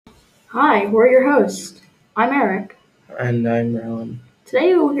Hi, we're your hosts. I'm Eric. And I'm Rowan.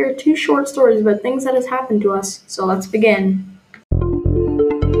 Today you will hear two short stories about things that has happened to us, so let's begin.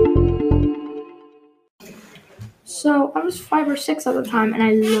 So, I was 5 or 6 at the time, and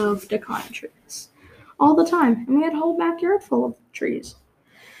I loved to climb trees. All the time, and we had a whole backyard full of trees.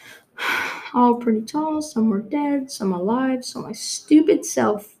 All pretty tall, some were dead, some alive, so my stupid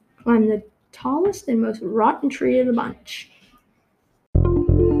self climbed the tallest and most rotten tree of the bunch.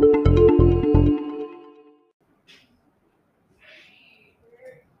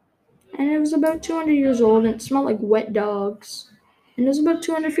 And it was about 200 years old, and it smelled like wet dogs. And it was about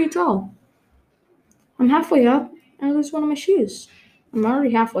 200 feet tall. I'm halfway up, and I lose one of my shoes. I'm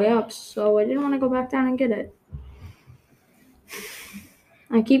already halfway up, so I didn't want to go back down and get it.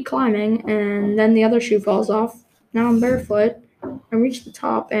 I keep climbing, and then the other shoe falls off. Now I'm barefoot. I reach the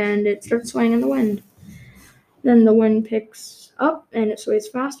top, and it starts swaying in the wind. Then the wind picks up, and it sways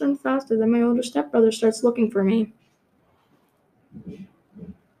faster and faster. Then my older stepbrother starts looking for me.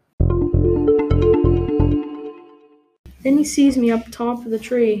 Then he sees me up top of the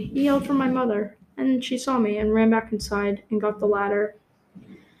tree. He yelled for my mother, and she saw me and ran back inside and got the ladder.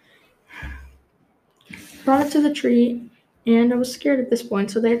 Brought it to the tree, and I was scared at this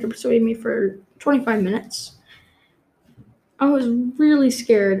point, so they had to persuade me for 25 minutes. I was really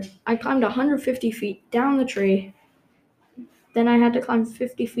scared. I climbed 150 feet down the tree. Then I had to climb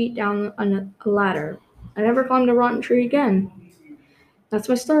 50 feet down a ladder. I never climbed a rotten tree again. That's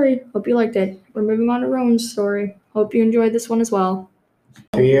my story. Hope you liked it. We're moving on to Rowan's story. Hope you enjoyed this one as well.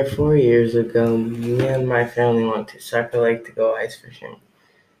 3 or 4 years ago, me and my family went to Sucker Lake to go ice fishing.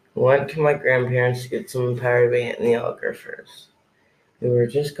 We went to my grandparents to get some power bait in the auger first. We were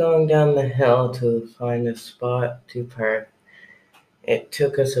just going down the hill to find a spot to park. It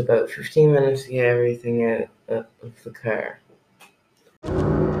took us about 15 minutes to get everything out of the car.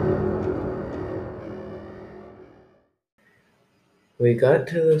 We got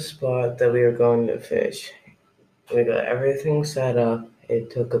to the spot that we were going to fish. We got everything set up.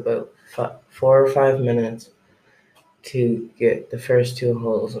 It took about 4 or 5 minutes to get the first 2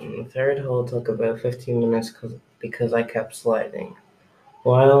 holes, and the third hole took about 15 minutes because I kept sliding.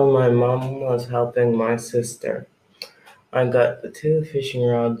 While my mom was helping my sister, I got the 2 fishing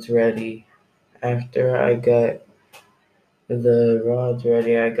rods ready. After I got the rods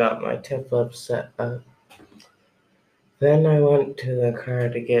ready, I got my tip up set up. Then I went to the car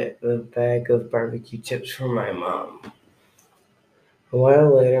to get the bag of barbecue chips for my mom. A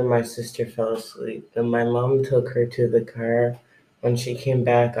while later, my sister fell asleep, and my mom took her to the car. When she came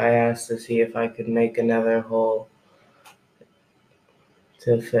back, I asked to see if I could make another hole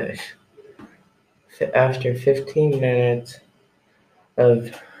to fish. After 15 minutes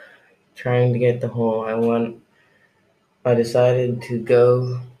of trying to get the hole, I decided to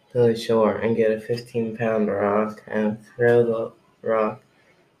go to the shore and get a 15-pound rock and throw the rock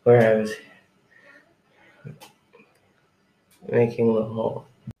where I was making the hole.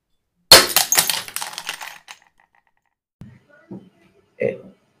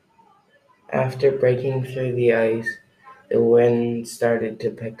 After breaking through the ice, the wind started to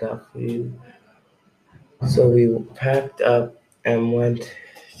pick up. So we packed up and went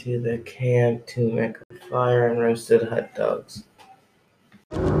to the camp to make a fire and roasted hot dogs.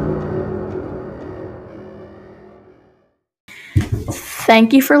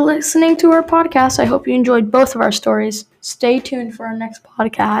 Thank you for listening to our podcast. I hope you enjoyed both of our stories. Stay tuned for our next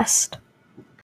podcast.